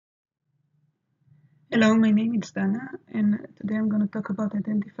Hello, my name is Dana, and today I'm going to talk about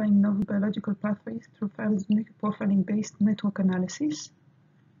identifying novel biological pathways through phylogenetic profiling-based network analysis.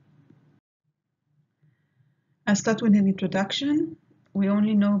 I'll start with an introduction. We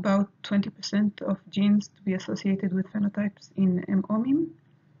only know about 20% of genes to be associated with phenotypes in MOMIM,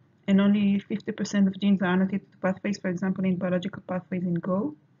 and only 50% of genes are annotated to pathways, for example, in biological pathways in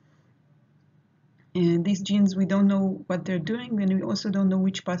Go. And these genes, we don't know what they're doing, and we also don't know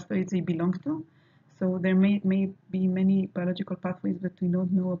which pathways they belong to. So there may be many biological pathways that we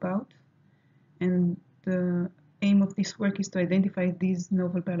don't know about. And the aim of this work is to identify these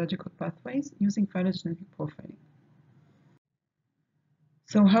novel biological pathways using phylogenetic profiling.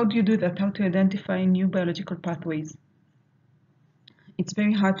 So how do you do that? How to identify new biological pathways? It's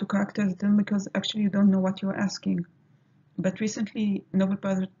very hard to characterize them because actually you don't know what you're asking. But recently, novel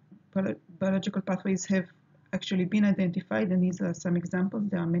biological pathways have actually been identified, and these are some examples.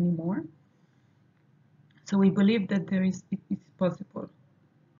 There are many more. So we believe that it's possible.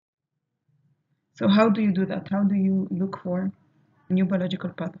 So how do you do that? How do you look for new biological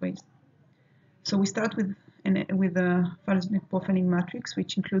pathways? So we start with a phylogenetic profiling matrix,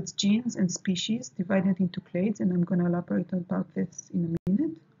 which includes genes and species divided into clades, and I'm going to elaborate about this in a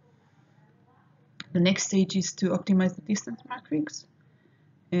minute. The next stage is to optimize the distance matrix,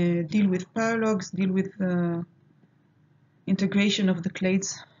 deal with paralogs, deal with the integration of the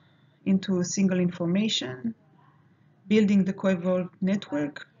clades into a single information, building the co-evolved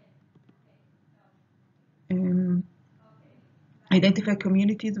network, identify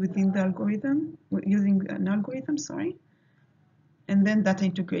communities within the algorithm, using an algorithm, and then data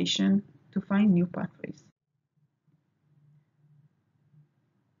integration to find new pathways.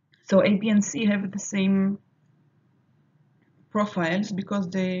 So A, B, and C have the same profiles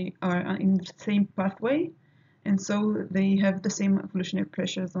because they are in the same pathway, and so they have the same evolutionary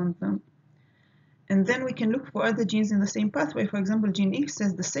pressures on them. And then we can look for other genes in the same pathway. For example, gene X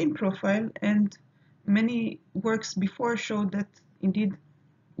has the same profile, and many works before showed that indeed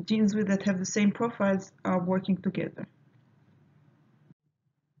genes that have the same profiles are working together.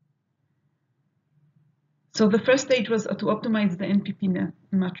 So the first stage was to optimize the NPP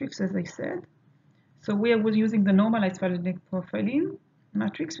matrix, as I said. So we are using the normalized phylogenetic profiling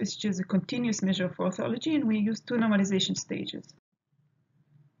matrix, which is a continuous measure of orthology, and we use two normalization stages.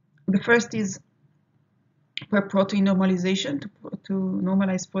 The first is per protein normalization to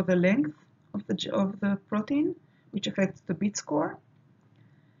normalize for the length of the protein, which affects the bit score.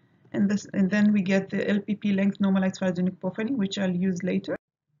 And then we get the LPP length normalized phylogenetic profiling, which I'll use later.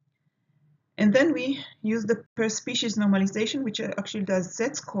 And then we use the per species normalization, which actually does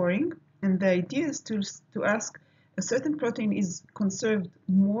Z scoring. And the idea is to ask a certain protein is conserved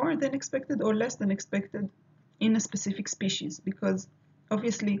more than expected or less than expected in a specific species, because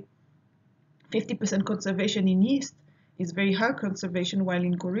obviously 50% conservation in yeast is very high conservation, while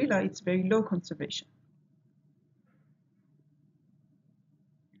in gorilla it's very low conservation.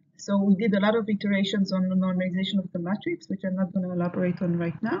 So we did a lot of iterations on the normalization of the matrix, which I'm not going to elaborate on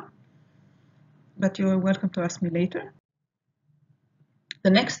right now, but you're welcome to ask me later. The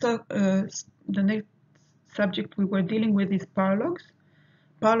next subject we were dealing with is paralogs.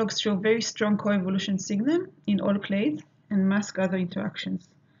 Paralogs show very strong coevolution signal in all clades and mask other interactions.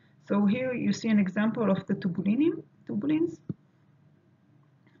 So here you see an example of the tubulins.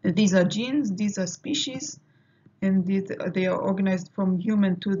 These are genes, these are species, and they are organized from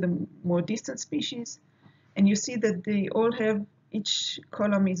human to the more distant species. And you see that they all have, each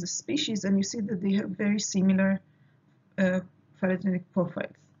column is a species, and you see that they have very similar phylogenetic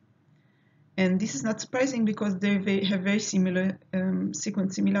profiles. And this is not surprising because they have very similar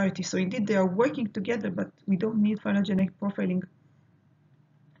sequence similarity. So indeed they are working together, but we don't need phylogenetic profiling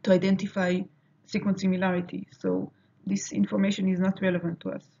to identify sequence similarity. So this information is not relevant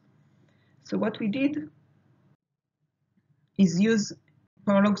to us. So what we did is use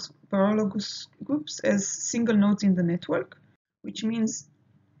paralogous groups as single nodes in the network, which means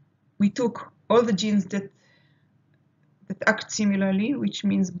we took all the genes that act similarly, which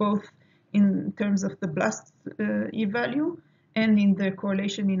means both in terms of the blast E value and in the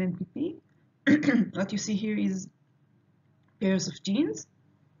correlation in NPP. What you see here is pairs of genes.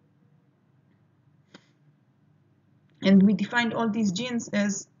 And we defined all these genes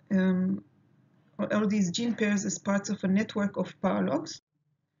as all these gene pairs as parts of a network of paralogs.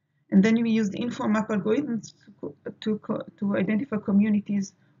 And then we used InfoMap algorithms to identify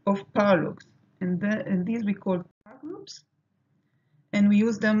communities of paralogs. And these we call par groups. And we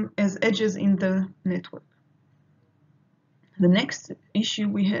use them as edges in the network. The next issue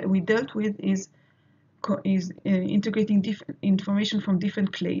we dealt with is integrating different information from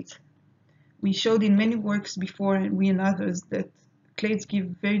different clades. We showed in many works before, we and others, that clades give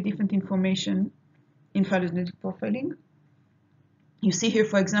very different information in phylogenetic profiling. You see here,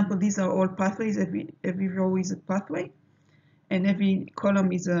 for example, these are all pathways. Every row is a pathway, and every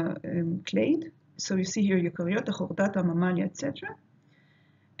column is a clade. So you see here eukaryote, chordata, mammalia, etc.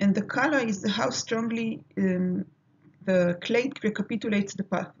 And the color is how strongly the clade recapitulates the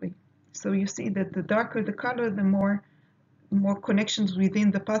pathway. So you see that the darker the color, the more connections within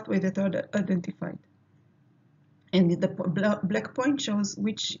the pathway that are identified. And the black point shows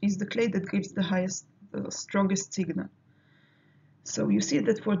which is the clade that gives the strongest signal. So you see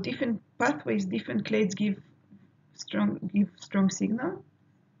that for different pathways, different clades give strong signal,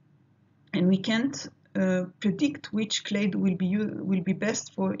 and we can't predict which clade will be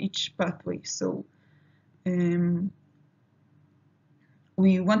best for each pathway. So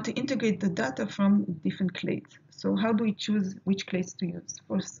we want to integrate the data from different clades. So how do we choose which clades to use?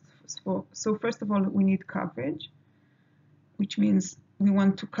 So first of all, we need coverage, which means we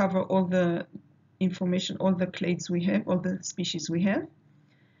want to cover all the information, all the clades we have, all the species we have.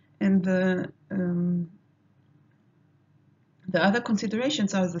 And the other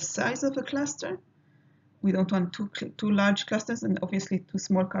considerations are the size of the cluster. We don't want too large clusters, and obviously too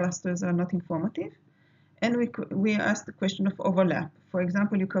small clusters are not informative. And we ask the question of overlap. For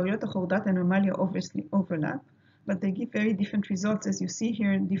example, eukaryote, chordata, and mammalia obviously overlap, but they give very different results. As you see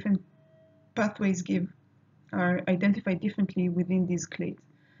here, different pathways are identified differently within these clades.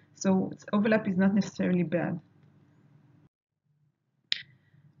 So overlap is not necessarily bad.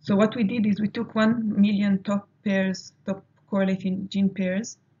 So what we did is we took 1 million top correlating gene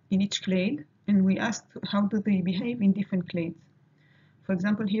pairs in each clade, and we asked how do they behave in different clades. For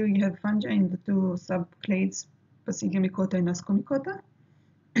example, here you have fungi in the two subclades, Basidiomycota and Ascomycota.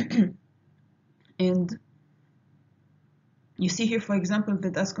 And you see here, for example,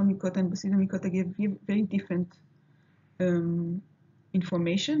 that Ascomycota and Basidiomycota give very different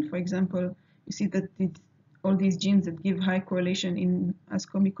information. For example, you see that all these genes that give high correlation in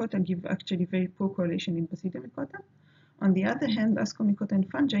Ascomycota give actually very poor correlation in Basidiomycota. On the other hand, Ascomycota and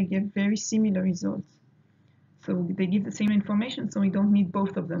fungi give very similar results. So they give the same information, so we don't need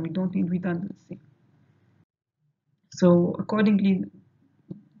both of them. We don't need redundancy. So accordingly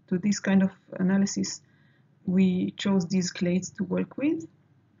to this kind of analysis, we chose these clades to work with.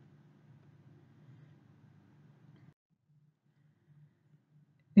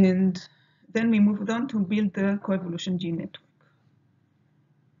 And then we moved on to build the coevolution gene network.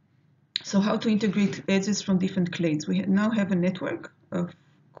 So how to integrate edges from different clades? We now have a network, a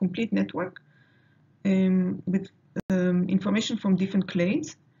complete network, with information from different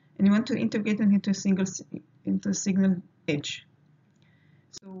clades, and we want to integrate them into a single edge.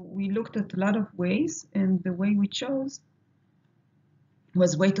 So we looked at a lot of ways, and the way we chose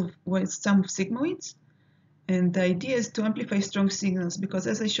was sum of sigmoids. And the idea is to amplify strong signals, because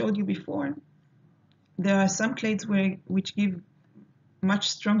as I showed you before, there are some clades which give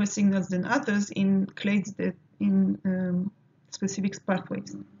much stronger signals than others in clades that in specific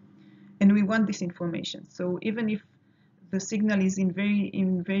pathways. And we want this information. So even if the signal is in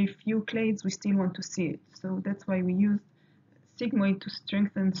very few clades, we still want to see it. So that's why we use sigmoid to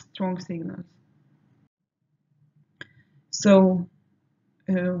strengthen strong signals. So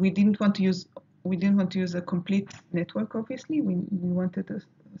we didn't want to use a complete network. Obviously, we wanted a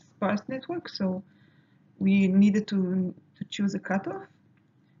sparse network. So we needed to choose a cutoff.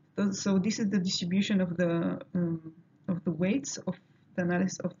 So this is the distribution of the weights of the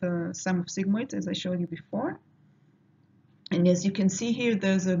analysis of the sum of sigmoids, as I showed you before. And as you can see here,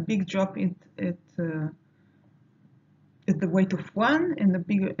 there's a big drop at the weight of 1 and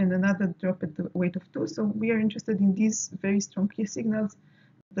another drop at the weight of 2. So we are interested in these very strong key signals,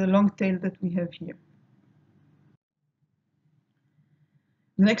 the long tail that we have here.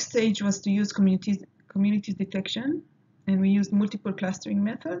 The next stage was to use community detection, and we used multiple clustering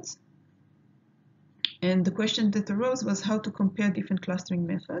methods. And the question that arose was how to compare different clustering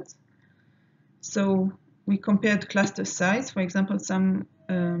methods. So we compared cluster size. For example, some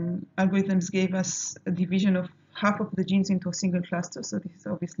algorithms gave us a division of half of the genes into a single cluster, so this is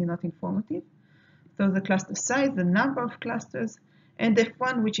obviously not informative. So the cluster size, the number of clusters, and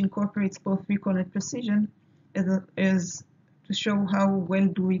F1, which incorporates both recall and precision, as to show how well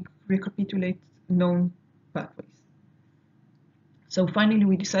do we recapitulate known pathways. So finally,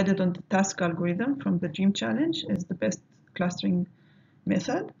 we decided on the task algorithm from the DREAM challenge as the best clustering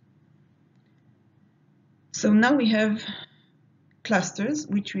method. So now we have clusters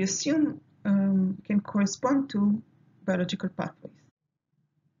which we assume can correspond to biological pathways.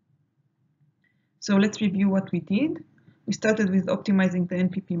 So let's review what we did. We started with optimizing the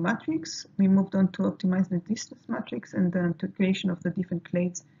NPP matrix. We moved on to optimize the distance matrix and the integration of the different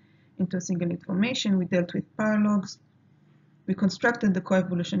clades into a single information. We dealt with paralogs. We constructed the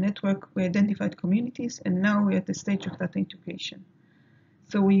coevolution network. We identified communities, and now we're at the stage of data integration.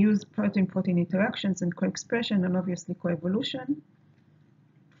 So we use protein-protein interactions and co-expression and obviously coevolution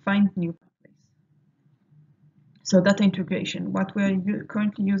to find new pathways. So data integration. What we're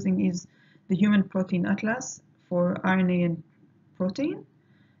currently using is the Human Protein Atlas for RNA and protein,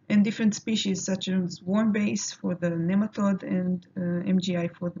 and different species such as worm base for the nematode and MGI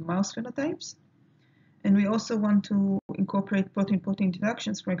for the mouse phenotypes. And we also want to incorporate protein-protein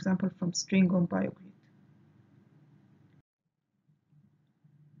interactions, for example, from string or BioGrid.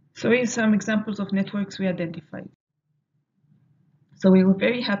 So here's some examples of networks we identified. So we were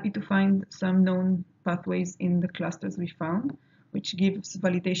very happy to find some known pathways in the clusters we found, which gives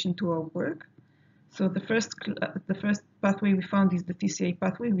validation to our work. So the first pathway we found is the TCA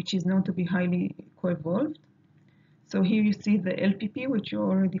pathway, which is known to be highly co-evolved. So here you see the LPP, which you're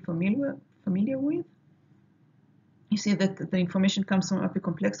already familiar with. You see that the information comes from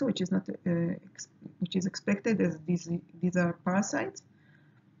apicomplexo, which is not which is expected, as these are parasites.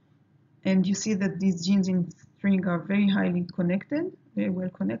 And you see that these genes in string are very highly connected, very well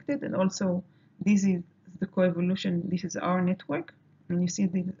connected, and also this is the coevolution. This is our network, and you see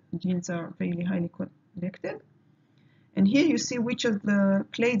the genes are very highly connected. And here you see which of the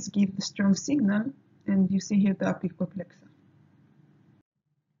clades give the strong signal, and you see here the apicoplexa.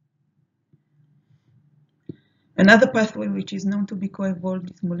 Another pathway which is known to be co-evolved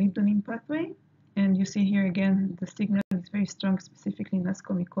is molybdenum pathway, and you see here again the signal is very strong, specifically in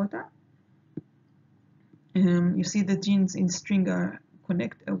ascomycota. You see the genes in string are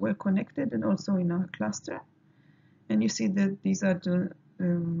well connected, and also in our cluster. And you see that these are the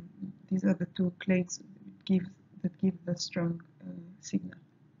two clades that give the strong signal.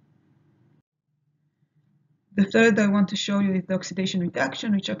 The third I want to show you is the oxidation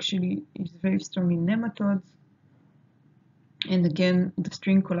reduction, which actually is very strong in nematodes. And again, the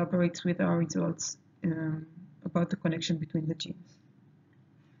string collaborates with our results about the connection between the genes.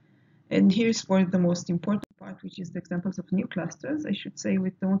 And here's for the most important part, which is the examples of new clusters. I should say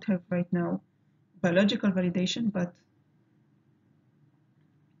we don't have right now biological validation, but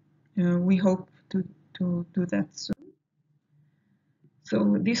we hope to do that soon.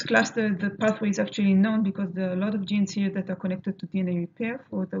 So this cluster, the pathway is actually known because there are a lot of genes here that are connected to DNA repair.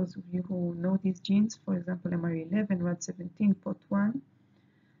 For those of you who know these genes, for example, MR11, RAD17,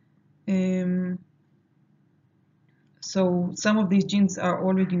 POT1. So some of these genes are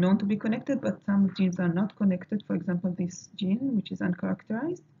already known to be connected, but some genes are not connected. For example, this gene, which is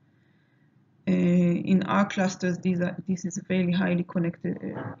uncharacterized. In our clusters, this is a very highly connected,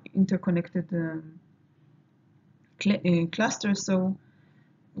 interconnected cluster. So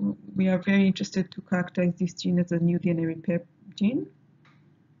we are very interested to characterize this gene as a new DNA repair gene.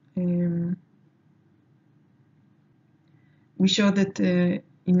 We show that in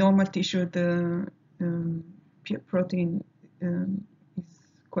normal tissue the protein is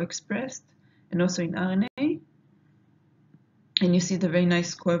co-expressed, and also in RNA. And you see the very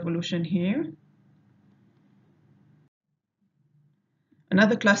nice coevolution here.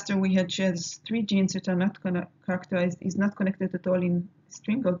 Another cluster we had shares 3 genes that are not characterized, is not connected at all in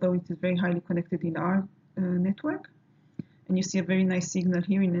string, although it is very highly connected in our network. And you see a very nice signal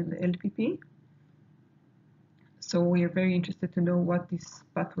here in the LPP. So we are very interested to know what this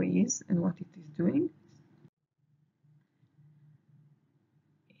pathway is and what it is doing.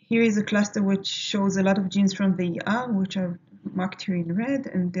 Here is a cluster which shows a lot of genes from the ER, which are marked here in red,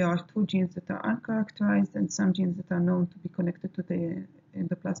 and there are 2 genes that are uncharacterized and some genes that are known to be connected to the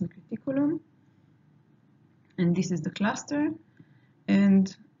endoplasmic reticulum. And this is the cluster,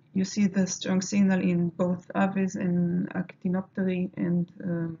 and you see the strong signal in both Aves and Actinopteri and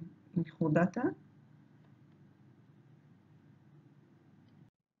in Chordata.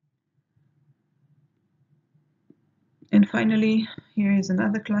 And finally, here is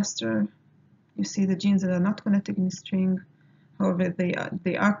another cluster. You see the genes that are not connected in string. However,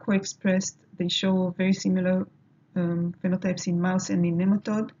 they are co-expressed. They show very similar phenotypes in mouse and in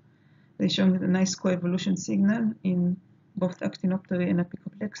nematode. They show a nice coevolution signal in both Actinopteri and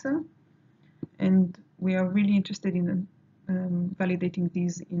Apicoplexa. And we are really interested in validating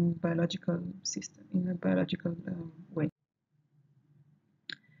these in biological system, in a biological way.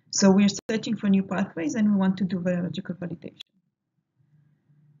 So we're searching for new pathways, and we want to do biological validation.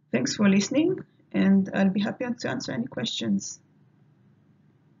 Thanks for listening, and I'll be happy to answer any questions.